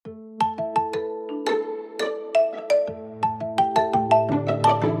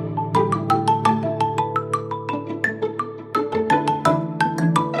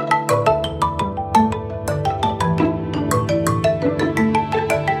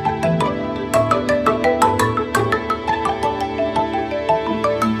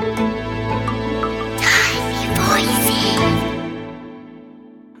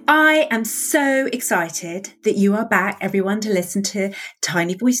excited that you are back, everyone, to listen to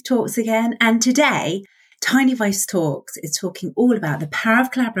Tiny Voice Talks again. And today, Tiny Voice Talks is talking all about the power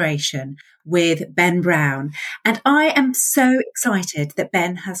of collaboration with Ben Brown. And I am so excited that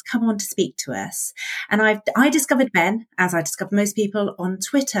Ben has come on to speak to us. And I discovered Ben, as I discovered most people, on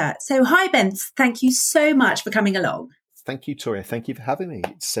Twitter. So hi, Ben. Thank you so much for coming along. Thank you, Toria. Thank you for having me.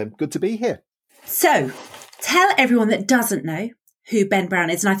 It's good to be here. So tell everyone that doesn't know who Ben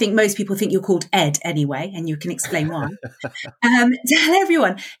Brown is, and I think most people think you're called Ed anyway, and you can explain why. Tell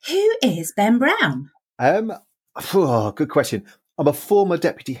everyone, who is Ben Brown? Good question. I'm a former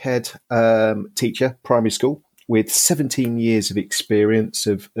deputy head teacher, primary school, with 17 years of experience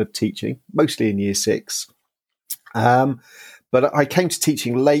of teaching, mostly in year 6. But I came to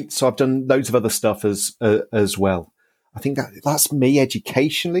teaching late, so I've done loads of other stuff as well. I think that's me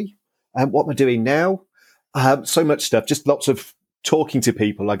educationally. What am I doing now? So much stuff, just lots of talking to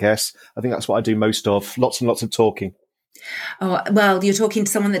people, I guess. I think that's what I do most of, lots and lots of talking. Oh, well, you're talking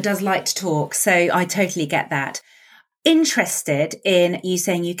to someone that does like to talk, so I totally get that. Interested in you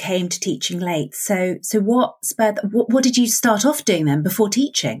saying you came to teaching late. So what what did you start off doing then before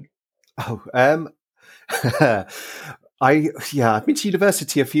teaching? I've been to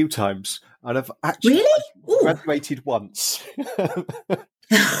university a few times, and I've actually graduated once.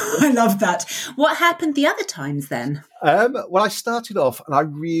 I love that. What happened the other times then? Well, I started off and I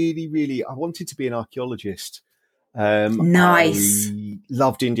really wanted to be an archaeologist. Nice. I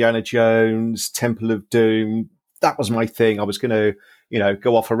loved Indiana Jones, Temple of Doom. That was my thing. I was going to,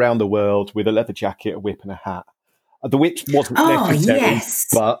 go off around the world with a leather jacket, a whip and a hat. The whip wasn't necessary, yes.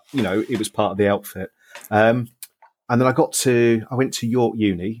 but, it was part of the outfit. And then I went to York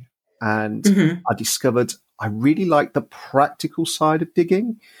Uni and I discovered I really like the practical side of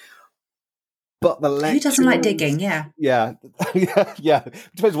digging, but the lectures... Who doesn't like digging? Yeah. Yeah. It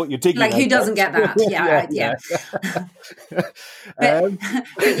depends what you're digging. Like, who doesn't get that? Yeah.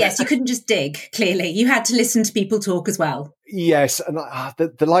 But yes, you couldn't just dig, clearly. You had to listen to people talk as well. Yes, and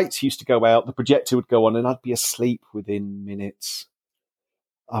the lights used to go out, the projector would go on, and I'd be asleep within minutes.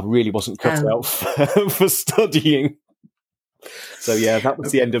 I really wasn't cut out for studying. So, yeah, that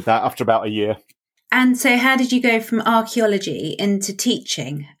was the end of that after about a year. And so how did you go from archaeology into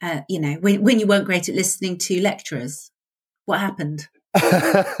teaching, when you weren't great at listening to lecturers? What happened?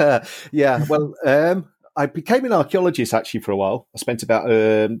 Yeah, well, I became an archaeologist actually for a while. I spent about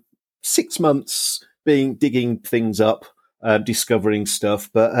 6 months digging things up, discovering stuff.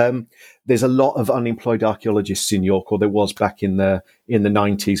 But there's a lot of unemployed archaeologists in York, or there was back in the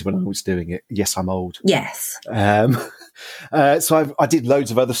 90s when I was doing it. Yes, I'm old. Yes. So I did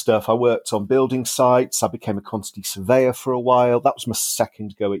loads of other stuff. I worked on building sites. I became a quantity surveyor for a while. That was my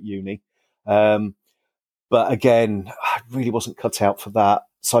second go at uni. But again, I really wasn't cut out for that.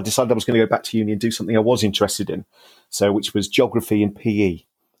 So I decided I was going to go back to uni and do something I was interested in. So, which was geography and PE.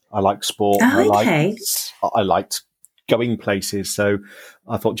 I like sport. Oh, okay. I liked going places. So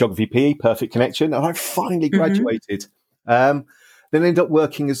I thought geography, PE, perfect connection. And I finally graduated. Then ended up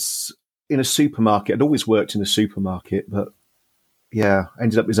working in a supermarket. I'd always worked in a supermarket, but yeah,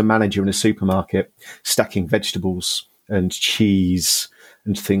 ended up as a manager in a supermarket, stacking vegetables and cheese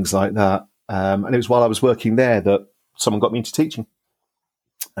and things like that. And it was while I was working there that someone got me into teaching.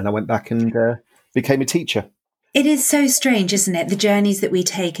 And I went back and became a teacher. It is so strange, isn't it? The journeys that we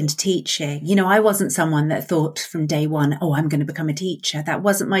take into teaching. I wasn't someone that thought from day one, I'm going to become a teacher. That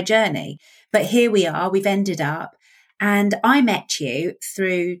wasn't my journey. But here we are, we've ended up. And I met you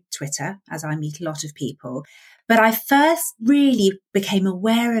through Twitter, as I meet a lot of people. But I first really became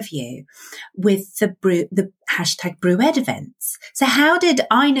aware of you with the hashtag BrewEd events. So how did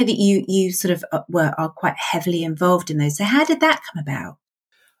I know that you sort of are quite heavily involved in those? So how did that come about?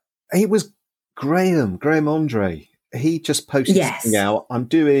 It was Graham Andre. He just posted something out. I'm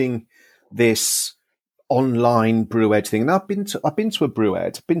doing this online BrewEd thing, and I've been to a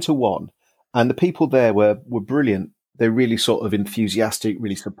BrewEd, been to one, and the people there were brilliant. They're really sort of enthusiastic,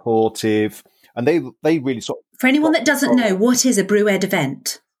 really supportive, and they really sort of... For anyone that doesn't know, what is a BrewEd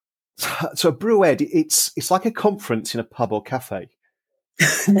event? So a BrewEd, it's like a conference in a pub or cafe.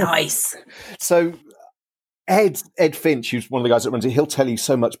 Nice. So Ed Finch, who's one of the guys that runs it, he'll tell you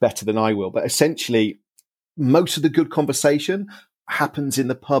so much better than I will. But essentially, most of the good conversation happens in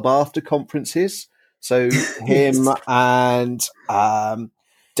the pub after conferences. So him and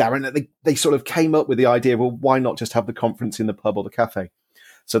Darren, they sort of came up with the idea, well, why not just have the conference in the pub or the cafe?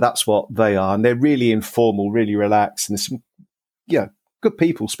 So that's what they are. And they're really informal, really relaxed. And there's some, good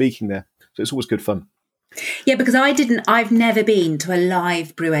people speaking there. So it's always good fun. Yeah, because I've never been to a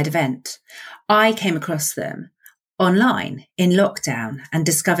live BrewEd event. I came across them online in lockdown and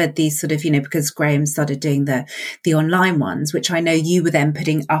discovered these sort of, because Graham started doing the online ones, which I know you were then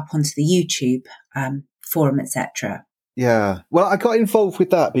putting up onto the YouTube forum, etc. Yeah. Well, I got involved with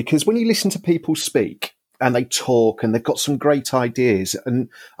that because when you listen to people speak and they talk and they've got some great ideas, and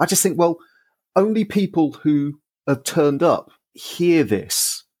I just think, well, only people who have turned up hear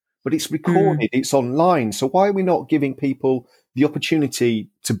this, but it's recorded, it's online. So why are we not giving people the opportunity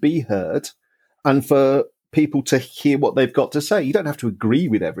to be heard and for people to hear what they've got to say? You don't have to agree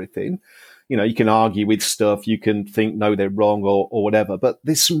with everything. You can argue with stuff. You can think, no, they're wrong or whatever. But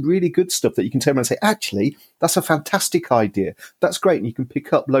there's some really good stuff that you can turn around and say, actually, that's a fantastic idea. That's great. And you can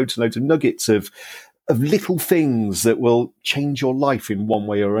pick up loads and loads of nuggets of little things that will change your life in one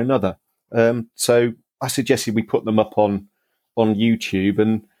way or another. So I suggested we put them up on YouTube,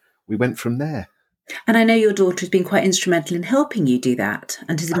 and we went from there. And I know your daughter has been quite instrumental in helping you do that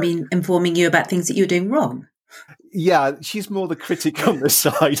and has been informing you about things that you're doing wrong. Yeah, she's more the critic on the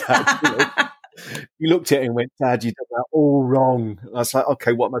side, actually. You looked at it and went, Dad, you did that all wrong. And I was like,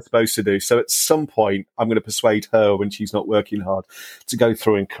 okay, what am I supposed to do? So at some point, I'm going to persuade her when she's not working hard to go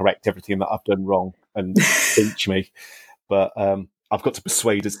through and correct everything that I've done wrong and teach me. But I've got to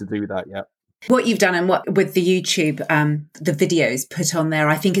persuade her to do that yet. What you've done and what with the YouTube, the videos put on there,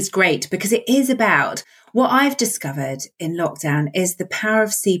 I think is great because it is about what I've discovered in lockdown is the power of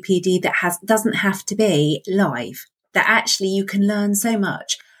CPD that doesn't have to be live, that actually you can learn so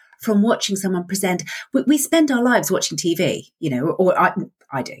much from watching someone present. We spend our lives watching TV, or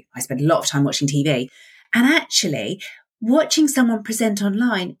I do. I spend a lot of time watching TV, and actually watching someone present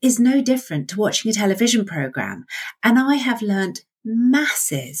online is no different to watching a television program. And I have learned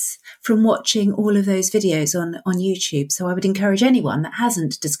masses from watching all of those videos on YouTube. So I would encourage anyone that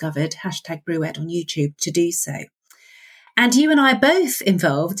hasn't discovered #BrewEd on YouTube to do so. And you and I are both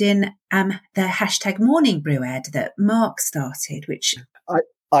involved in the #Morning BrewEd that Mark started, which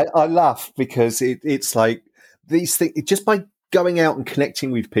I laugh because it's like these things, just by going out and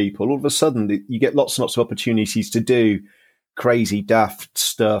connecting with people, all of a sudden you get lots and lots of opportunities to do crazy, daft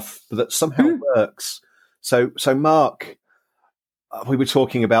stuff that somehow works. So Mark, we were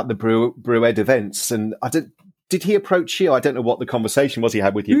talking about the BrewEd events, and did he approach you? I don't know what the conversation was he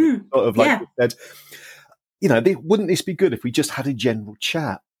had with you. Sort of like said, wouldn't this be good if we just had a general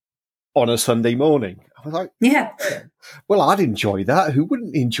chat on a Sunday morning? I was like, yeah. Well, I'd enjoy that. Who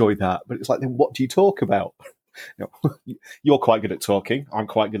wouldn't enjoy that? But it's like, then what do you talk about? You're quite good at talking. I'm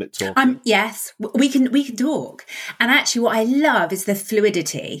quite good at talking. Yes, we can talk. And actually what I love is the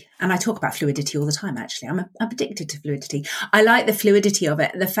fluidity. And I talk about fluidity all the time, actually. I'm addicted to fluidity. I like the fluidity of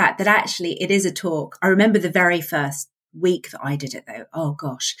it. The fact that actually it is a talk. I remember the very first week that I did it though. Oh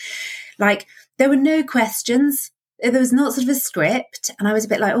gosh. Like there were no questions. There was not sort of a script. And I was a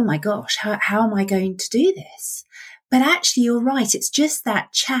bit like, oh my gosh, how am I going to do this? But actually, you're right. It's just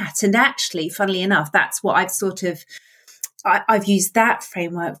that chat. And actually, funnily enough, that's what I've used that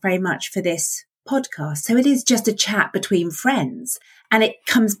framework very much for this podcast. So it is just a chat between friends. And it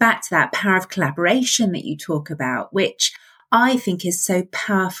comes back to that power of collaboration that you talk about, which I think is so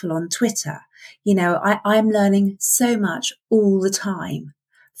powerful on Twitter. I'm learning so much all the time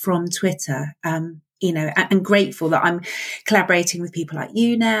from Twitter. And grateful that I'm collaborating with people like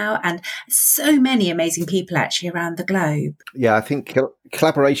you now and so many amazing people actually around the globe. Yeah, I think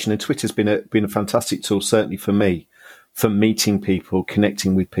collaboration and Twitter's been a fantastic tool, certainly for me, for meeting people,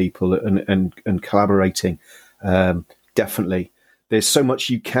 connecting with people and collaborating. Definitely. There's so much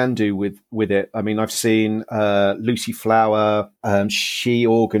you can do with it. I mean, I've seen Lucy Flower. She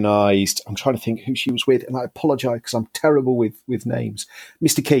organised, I'm trying to think who she was with, and I apologise because I'm terrible with names.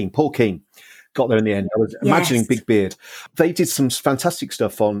 Mr. Keane, Paul Keane. Got there in the end. I was imagining Big Beard. They did some fantastic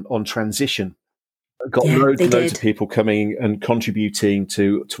stuff on transition. Got loads of people coming and contributing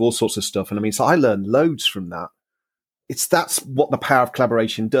to all sorts of stuff. And I mean, so I learned loads from that. That's what the power of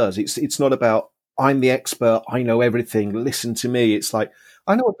collaboration does. It's not about I'm the expert, I know everything, listen to me. It's like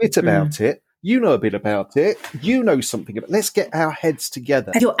I know a bit about it. You know a bit about it. You know something about it. Let's get our heads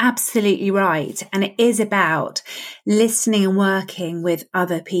together. You're absolutely right. And it is about listening and working with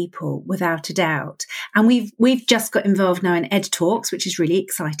other people, without a doubt. And we've just got involved now in Ed Talks, which is really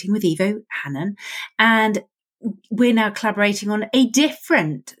exciting, with Ivo Hannon. And we're now collaborating on a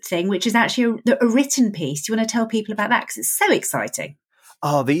different thing, which is actually a written piece. Do you want to tell people about that? Because it's so exciting.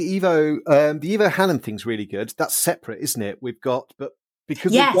 Oh, the Ivo Hannon thing's really good. That's separate, isn't it?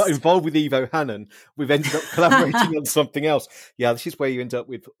 Because we've got involved with Ivo Hannon, we've ended up collaborating on something else. Yeah, this is where you end up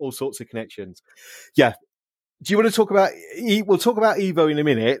with all sorts of connections. Yeah. Do you want to talk about... We'll talk about Ivo in a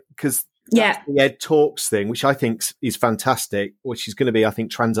minute, because Yeah. The Ed Talks thing, which I think is fantastic, which is going to be, I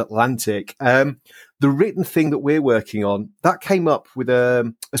think, transatlantic. The written thing that we're working on, that came up with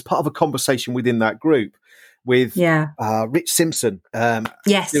as part of a conversation within that group with Rich Simpson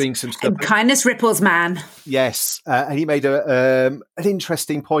yes. doing some stuff. Kindness ripples, man. Yes. And he made an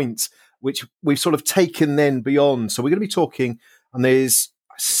interesting point, which we've sort of taken then beyond. So we're going to be talking, and there's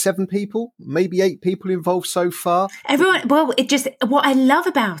 7 people, maybe 8 people involved so far. Everyone, well, what I love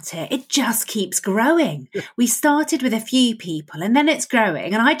about it just keeps growing. We started with a few people and then it's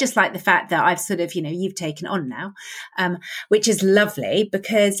growing. And I just like the fact that I've sort of, you've taken on now, which is lovely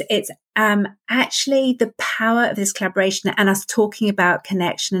because it's actually the power of this collaboration and us talking about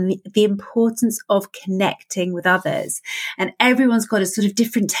connection and the importance of connecting with others. And everyone's got a sort of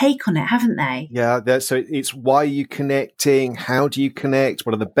different take on it, haven't they? Yeah. So it's why are you connecting? How do you connect?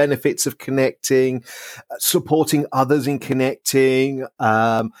 What are the benefits of connecting? Supporting others in connecting?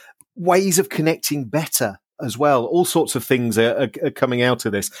 Ways of connecting better as well. All sorts of things are coming out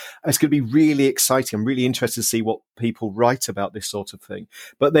of this. It's going to be really exciting. I'm really interested to see what people write about this sort of thing.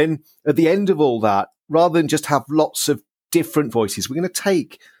 But then at the end of all that, rather than just have lots of different voices, we're going to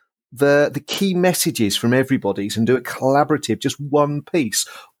take the key messages from everybody's and do a collaborative, just one piece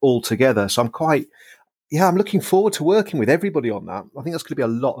all together. So I'm looking forward to working with everybody on that. I think that's going to be a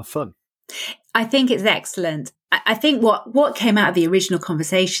lot of fun. I think it's excellent. I think what came out of the original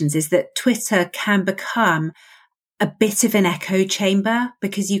conversations is that Twitter can become a bit of an echo chamber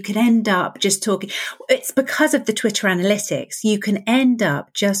because you can end up just talking. It's because of the Twitter analytics. You can end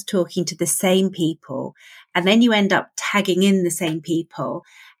up just talking to the same people and then you end up tagging in the same people.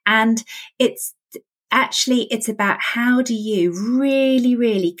 And it's about how do you really,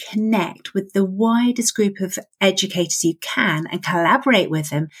 really connect with the widest group of educators you can and collaborate with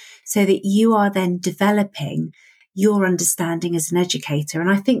them so that you are then developing your understanding as an educator. And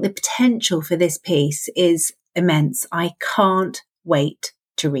I think the potential for this piece is immense. I can't wait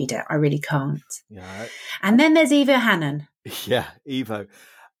to read it. I really can't. Yeah. And then there's Ivo Hannon. Yeah, Ivo.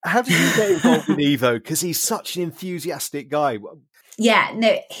 How did you get involved with Ivo? Because he's such an enthusiastic guy. Yeah,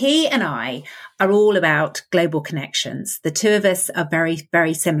 no, he and I are all about global connections. The two of us are very,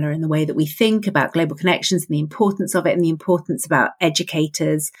 very similar in the way that we think about global connections and the importance of it and the importance about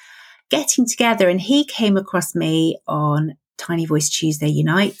educators getting together. And he came across me on Tiny Voice Tuesday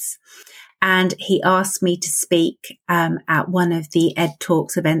Unites. And he asked me to speak at one of the Ed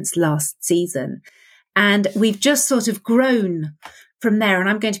Talks events last season. And we've just sort of grown from there. And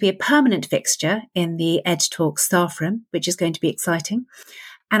I'm going to be a permanent fixture in the Ed Talks staff room, which is going to be exciting.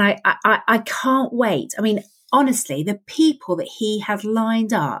 And I can't wait. I mean, honestly, the people that he has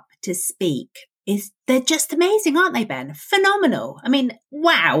lined up to speak they're just amazing, aren't they, Ben? Phenomenal. I mean,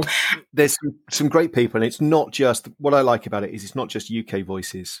 wow. There's some great people. And it's not just, what I like about it is it's not just UK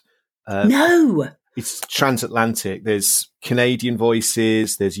voices. No. It's transatlantic. There's Canadian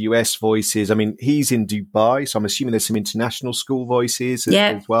voices. There's US voices. I mean, he's in Dubai, so I'm assuming there's some international school voices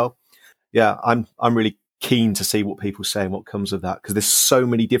as well. Yeah, I'm really keen to see what people say and what comes of that because there's so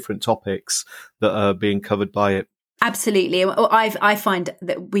many different topics that are being covered by it. Absolutely. I find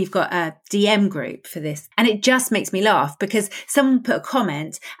that we've got a DM group for this and it just makes me laugh because someone put a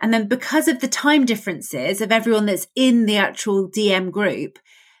comment and then because of the time differences of everyone that's in the actual DM group,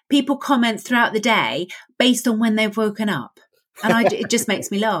 people comment throughout the day based on when they've woken up. And it just makes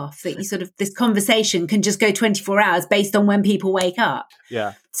me laugh that this conversation can just go 24 hours based on when people wake up.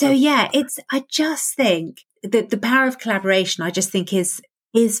 Yeah. So I just think that the power of collaboration, I just think is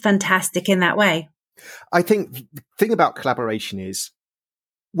fantastic in that way. I think the thing about collaboration is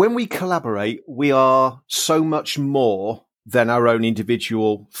when we collaborate, we are so much more than our own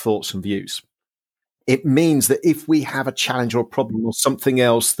individual thoughts and views. It means that if we have a challenge or a problem or something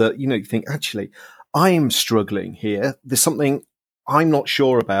else that, you think, actually, I'm struggling here, there's something I'm not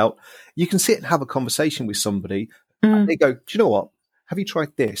sure about, you can sit and have a conversation with somebody and they go, do you know what? Have you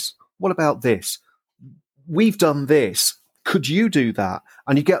tried this? What about this? We've done this. Could you do that?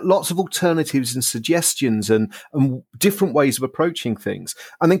 And you get lots of alternatives and suggestions and different ways of approaching things.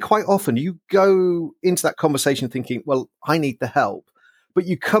 And then quite often you go into that conversation thinking, well, I need the help. But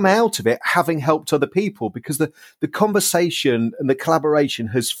you come out of it having helped other people because the conversation and the collaboration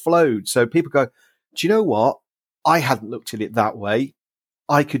has flowed. So people go, do you know what? I hadn't looked at it that way.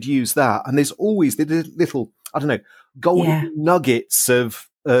 I could use that. And there's always the little, I don't know, golden nuggets of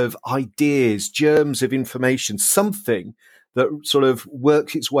ideas, germs of information, something that sort of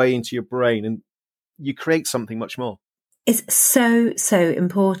works its way into your brain and you create something much more. It's so, so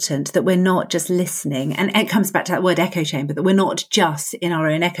important that we're not just listening. And it comes back to that word echo chamber, that we're not just in our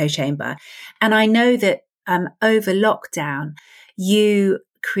own echo chamber. And I know that over lockdown, you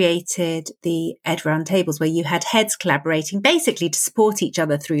created the Ed Roundtables, where you had heads collaborating basically to support each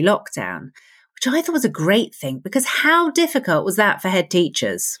other through lockdown, which I thought was a great thing, because how difficult was that for head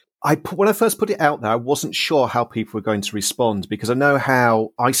teachers? When I first put it out there, I wasn't sure how people were going to respond, because I know how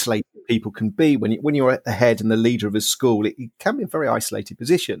isolated people can be when you're at the head and the leader of a school. It can be a very isolated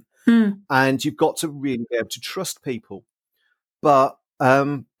position, and you've got to really be able to trust people. But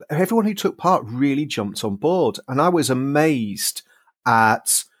everyone who took part really jumped on board, and I was amazed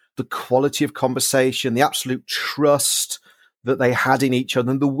at the quality of conversation, the absolute trust that they had in each other,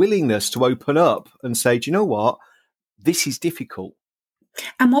 and the willingness to open up and say, do you know what, this is difficult.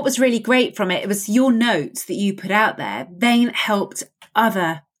 And what was really great from it was your notes that you put out there. They helped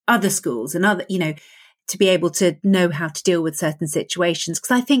other schools and other, to be able to know how to deal with certain situations.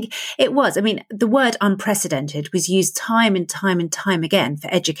 Because I think the word unprecedented was used time and time and time again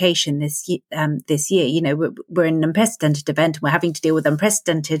for education this year. We're in an unprecedented event and we're having to deal with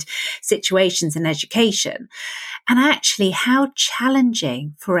unprecedented situations in education. And actually how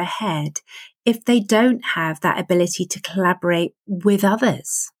challenging for a head if they don't have that ability to collaborate with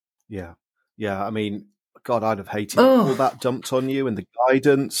others. Yeah. I mean, God, I'd have hated all that dumped on you and the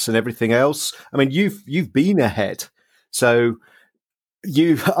guidance and everything else. I mean, you've been ahead, so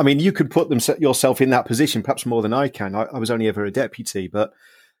you can put yourself in that position perhaps more than I can. I was only ever a deputy, but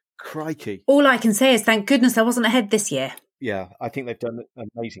crikey. All I can say is thank goodness I wasn't ahead this year. Yeah, I think they've done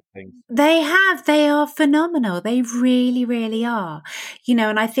amazing things. They have. They are phenomenal. They really, really are.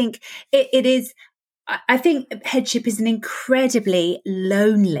 And I think it is, I think headship is an incredibly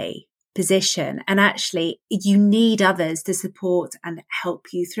lonely position, and actually you need others to support and help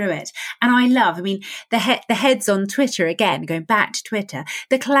you through it. And I love, the heads on Twitter, again, going back to Twitter,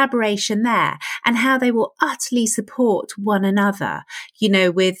 the collaboration there and how they will utterly support one another,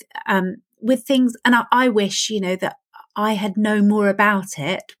 with things. And I wish, that I had known more about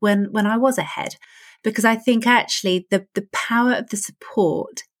it when I was ahead, because I think actually the power of the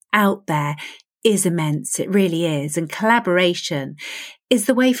support out there is immense. It really is. And collaboration is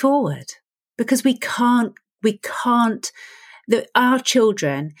the way forward, because our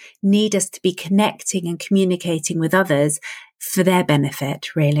children need us to be connecting and communicating with others for their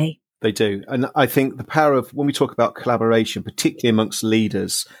benefit, really. They do. And I think the power of, when we talk about collaboration, particularly amongst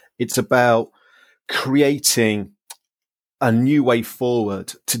leaders, it's about creating a new way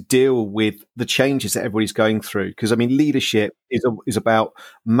forward to deal with the changes that everybody's going through. Because leadership is about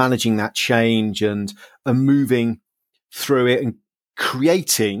managing that change and moving through it and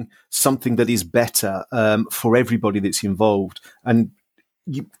creating something that is better for everybody that's involved. And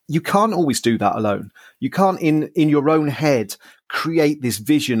you can't always do that alone. You can't in your own head create this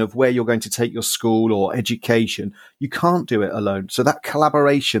vision of where you're going to take your school or education. You can't do it alone. So that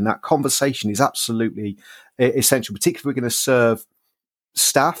collaboration, that conversation is absolutely essential, particularly if we're going to serve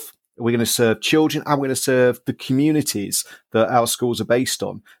staff, we're going to serve children, and we're going to serve the communities that our schools are based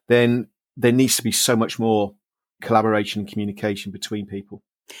on. Then there needs to be so much more collaboration and communication between people.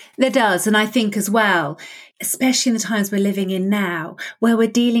 There does. And I think as well, especially in the times we're living in now, where we're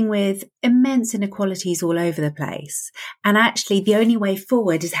dealing with immense inequalities all over the place. And actually the only way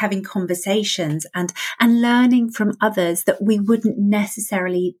forward is having conversations and learning from others that we wouldn't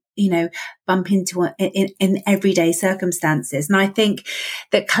necessarily, bump into in everyday circumstances. And I think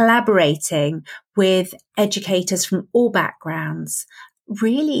that collaborating with educators from all backgrounds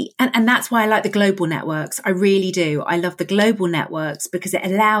really, and that's why I like the global networks. I really do. I love the global networks because it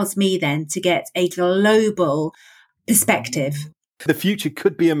allows me then to get a global perspective. The future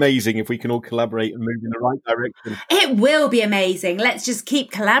could be amazing if we can all collaborate and move in the right direction. It will be amazing. Let's just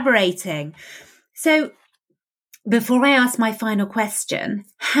keep collaborating. So before I ask my final question,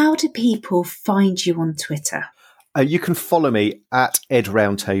 how do people find you on Twitter? You can follow me at Ed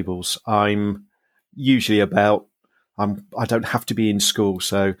Roundtables. I'm usually about, I don't have to be in school,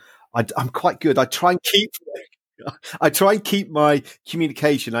 so I'm quite good. I try and keep my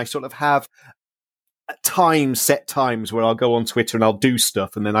communication. I sort of have set times where I'll go on Twitter and I'll do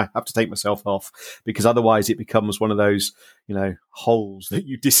stuff, and then I have to take myself off, because otherwise it becomes one of those, holes that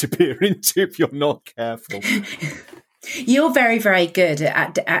you disappear into if you're not careful. You're very, very good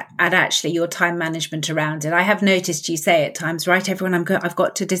at actually your time management around it. I have noticed you say at times, right, everyone, I've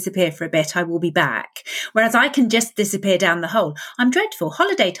got to disappear for a bit. I will be back. Whereas I can just disappear down the hole. I'm dreadful.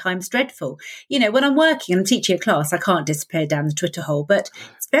 Holiday time's dreadful. When I'm working and I'm teaching a class, I can't disappear down the Twitter hole, but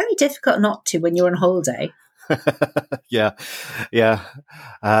it's very difficult not to when you're on holiday. Yeah.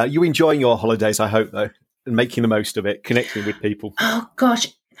 You enjoying your holidays, I hope, though, and making the most of it, connecting with people. Oh, gosh.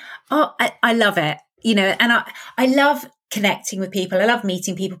 Oh, I love it. And I love connecting with people. I love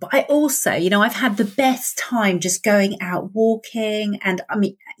meeting people, but I also, I've had the best time just going out walking and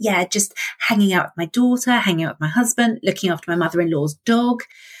just hanging out with my daughter, hanging out with my husband, looking after my mother-in-law's dog.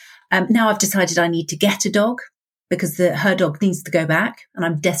 Now I've decided I need to get a dog because her dog needs to go back and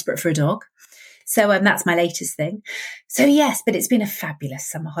I'm desperate for a dog. So that's my latest thing. So yes, but it's been a fabulous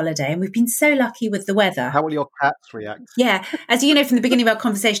summer holiday and we've been so lucky with the weather. How will your cats react? Yeah. As you know, from the beginning of our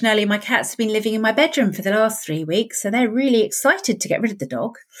conversation earlier, my cats have been living in my bedroom for the last 3 weeks. So they're really excited to get rid of the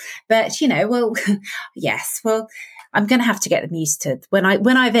dog. But, yes, I'm going to have to get them used to when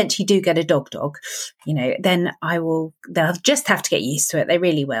I eventually do get a dog, then they'll just have to get used to it. They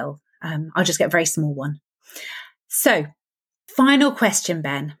really will. I'll just get a very small one. So final question,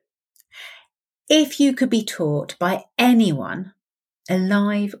 Ben. If you could be taught by anyone,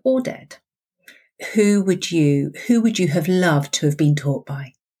 alive or dead, who would you have loved to have been taught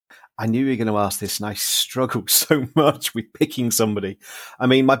by? I knew you were going to ask this and I struggled so much with picking somebody. I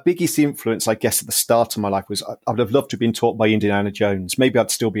mean, my biggest influence, I guess, at the start of my life was I would have loved to have been taught by Indiana Jones. Maybe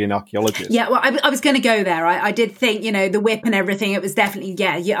I'd still be an archaeologist. Yeah, well, I was going to go there. I did think, the whip and everything, it was definitely,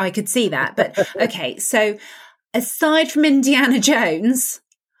 yeah, I could see that. But okay, so aside from Indiana Jones,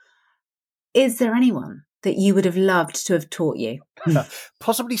 is there anyone that you would have loved to have taught you?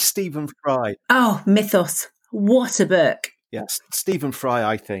 Possibly Stephen Fry. Oh, Mythos. What a book. Yes, Stephen Fry,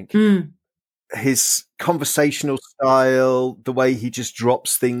 I think. His conversational style, the way he just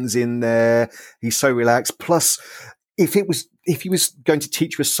drops things in there, he's so relaxed. Plus, if he was going to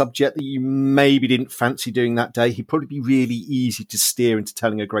teach you a subject that you maybe didn't fancy doing that day, he'd probably be really easy to steer into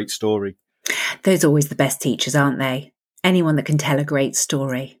telling a great story. Those are always the best teachers, aren't they? Anyone that can tell a great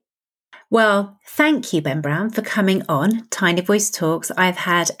story. Well, thank you, Ben Brown, for coming on Tiny Voice Talks. I've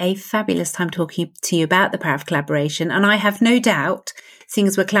had a fabulous time talking to you about the power of collaboration, and I have no doubt, seeing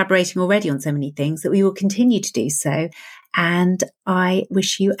as we're collaborating already on so many things, that we will continue to do so. And I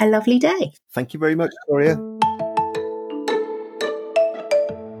wish you a lovely day. Thank you very much, Gloria.